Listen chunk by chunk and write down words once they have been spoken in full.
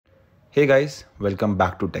Hey guys, welcome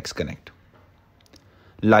back to Text Connect.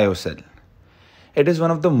 Lyocell. It is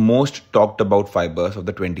one of the most talked about fibers of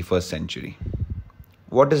the 21st century.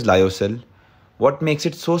 What is lyocell? What makes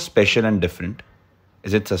it so special and different?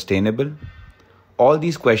 Is it sustainable? All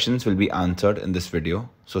these questions will be answered in this video,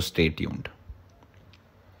 so stay tuned.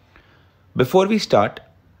 Before we start,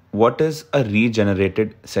 what is a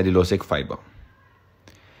regenerated cellulosic fiber?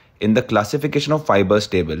 In the classification of fibers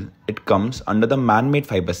table, it comes under the man-made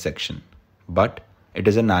fibers section, but it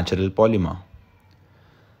is a natural polymer.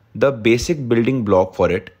 The basic building block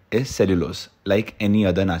for it is cellulose, like any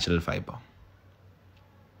other natural fiber.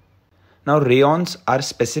 Now, rayons are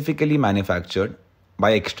specifically manufactured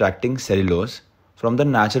by extracting cellulose from the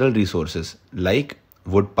natural resources like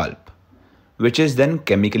wood pulp, which is then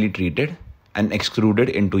chemically treated and extruded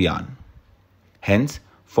into yarn, hence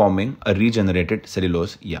forming a regenerated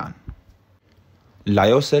cellulose yarn.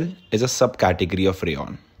 Lyocell is a subcategory of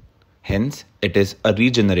rayon, hence it is a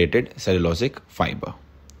regenerated cellulosic fiber.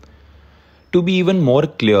 To be even more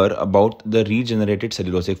clear about the regenerated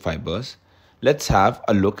cellulosic fibers, let's have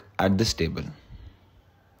a look at this table.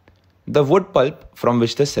 The wood pulp from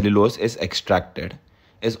which the cellulose is extracted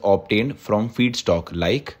is obtained from feedstock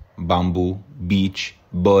like bamboo, beech,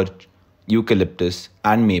 birch, eucalyptus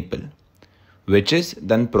and maple, which is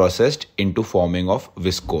then processed into forming of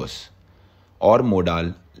viscose or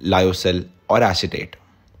modal, lyocell or acetate.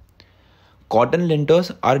 Cotton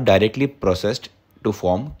linters are directly processed to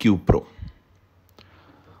form cupro.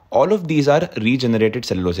 All of these are regenerated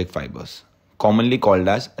cellulosic fibers, commonly called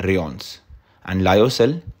as rayons, and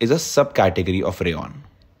lyocell is a subcategory of rayon.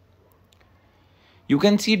 You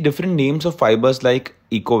can see different names of fibers like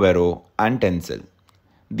Ecovero and Tencel.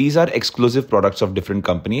 These are exclusive products of different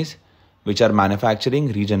companies which are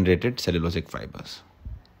manufacturing regenerated cellulosic fibers.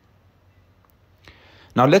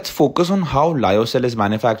 Now let's focus on how lyocell is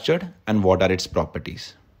manufactured and what are its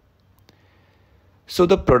properties. So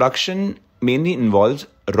the production mainly involves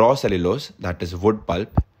raw cellulose, that is wood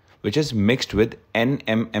pulp, which is mixed with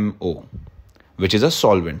NMMO, which is a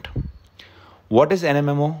solvent. What is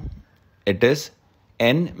NMMO? It is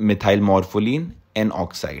N-methylmorpholine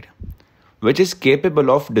N-oxide, which is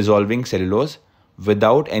capable of dissolving cellulose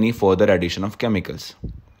without any further addition of chemicals.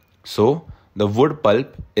 So, the wood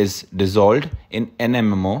pulp is dissolved in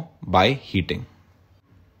NMMO by heating.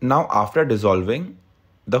 Now, after dissolving,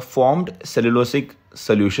 the formed cellulosic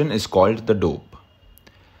solution is called the dope.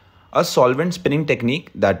 A solvent spinning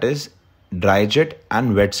technique, that is dry jet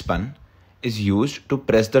and wet spun, is used to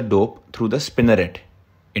press the dope through the spinneret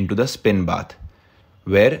into the spin bath,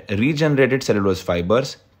 where regenerated cellulose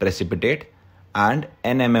fibers precipitate and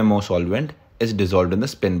NMMO solvent is dissolved in the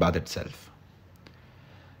spin bath itself.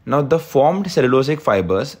 Now the formed cellulosic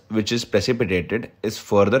fibers, which is precipitated, is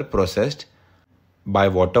further processed by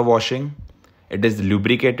water washing. It is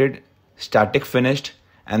lubricated, static finished,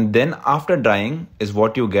 and then after drying is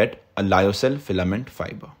what you get a lyocell filament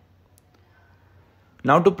fiber.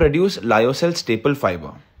 Now to produce lyocell staple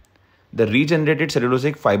fiber, the regenerated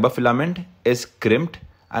cellulosic fiber filament is crimped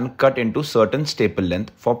and cut into certain staple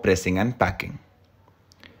length for pressing and packing.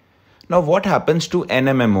 Now what happens to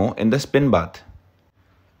NMMO in the spin bath?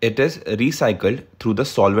 It is recycled through the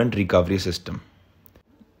solvent recovery system.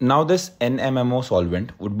 Now this NMMO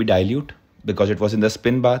solvent would be dilute because it was in the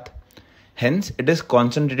spin bath. Hence it is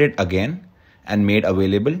concentrated again and made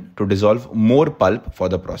available to dissolve more pulp for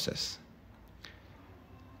the process.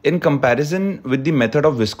 In comparison with the method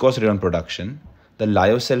of viscose rayon production, the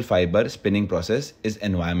lyocell fiber spinning process is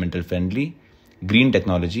environmental friendly, green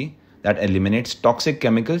technology that eliminates toxic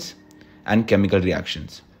chemicals and chemical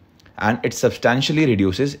reactions, and it substantially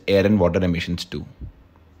reduces air and water emissions too.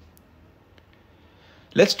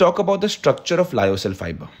 Let's talk about the structure of lyocell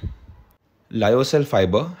fiber. Lyocell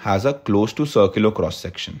fiber has a close to circular cross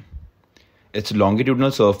section. Its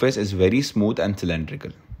longitudinal surface is very smooth and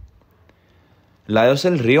cylindrical.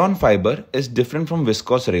 Lyocell rayon fiber is different from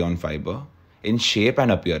viscose rayon fiber in shape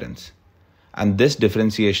and appearance, and this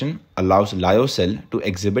differentiation allows lyocell to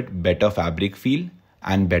exhibit better fabric feel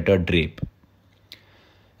and better drape.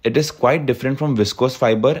 It is quite different from viscose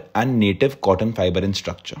fiber and native cotton fiber in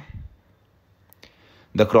structure.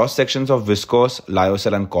 The cross sections of viscose,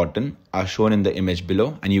 lyocell and cotton are shown in the image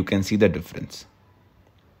below, and you can see the difference.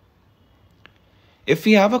 If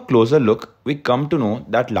we have a closer look, we come to know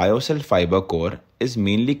that lyocell fiber core is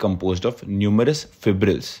mainly composed of numerous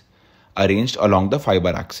fibrils arranged along the fiber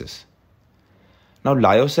axis. Now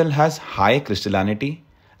lyocell has high crystallinity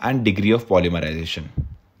and degree of polymerization.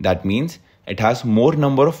 That means it has more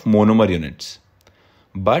number of monomer units,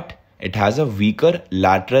 but it has a weaker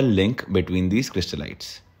lateral link between these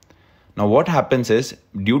crystallites. Now what happens is,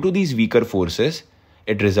 due to these weaker forces,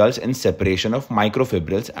 it results in separation of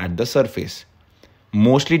microfibrils at the surface,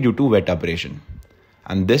 mostly due to wet abrasion,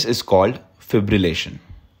 and this is called fibrillation.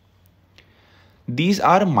 These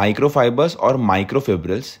are microfibers or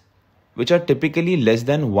microfibrils which are typically less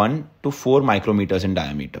than 1 to 4 micrometers in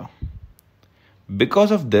diameter.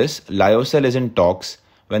 Because of this, lyocell is in talks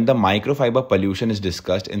when the microfiber pollution is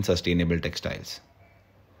discussed in sustainable textiles.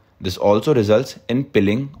 This also results in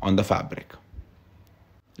pilling on the fabric.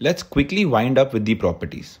 Let's quickly wind up with the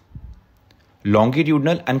properties.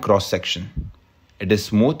 Longitudinal and cross section. It is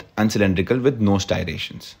smooth and cylindrical with no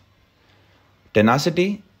striations.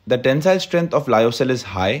 Tenacity. The tensile strength of lyocell is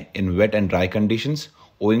high in wet and dry conditions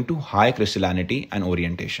owing to high crystallinity and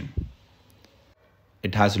orientation.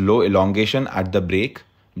 It has low elongation at the break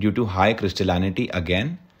due to high crystallinity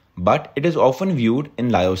again, but it is often viewed in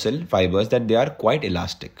lyocell fibers that they are quite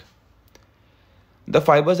elastic. The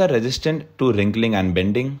fibers are resistant to wrinkling and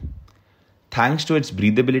bending. Thanks to its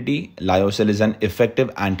breathability, lyocell is an effective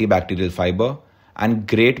antibacterial fiber and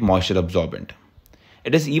great moisture absorbent.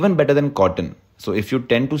 It is even better than cotton. So if you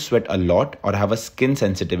tend to sweat a lot or have a skin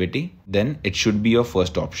sensitivity, then it should be your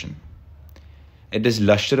first option. It is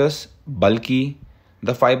lustrous, bulky.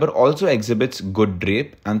 The fiber also exhibits good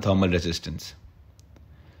drape and thermal resistance.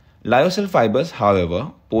 Lyocell fibers,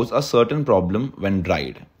 however, pose a certain problem when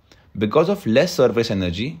dried because of less surface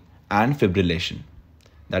energy and fibrillation.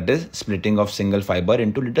 That is, splitting of single fiber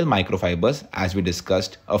into little microfibers, as we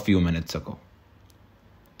discussed a few minutes ago.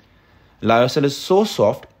 Lyocell is so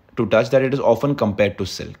soft to touch that it is often compared to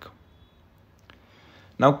silk.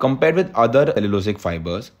 Now, compared with other cellulosic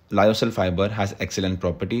fibers, lyocell fiber has excellent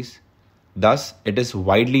properties. Thus, it is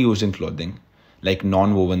widely used in clothing like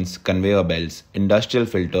nonwovens, conveyor belts, industrial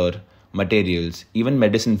filter materials, even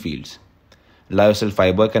medicine fields. Lyocell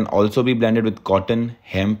fiber can also be blended with cotton,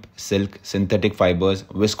 hemp, silk, synthetic fibers,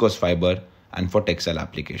 viscose fiber, and for textile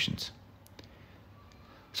applications.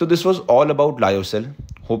 So this was all about lyocell.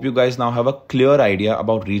 Hope you guys now have a clear idea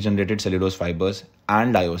about regenerated cellulose fibers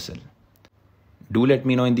and lyocell. Do let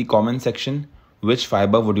me know in the comment section which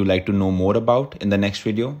fiber would you like to know more about in the next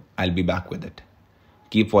video. I'll be back with it.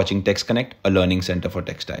 Keep watching TextConnect, a learning center for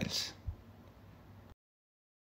textiles.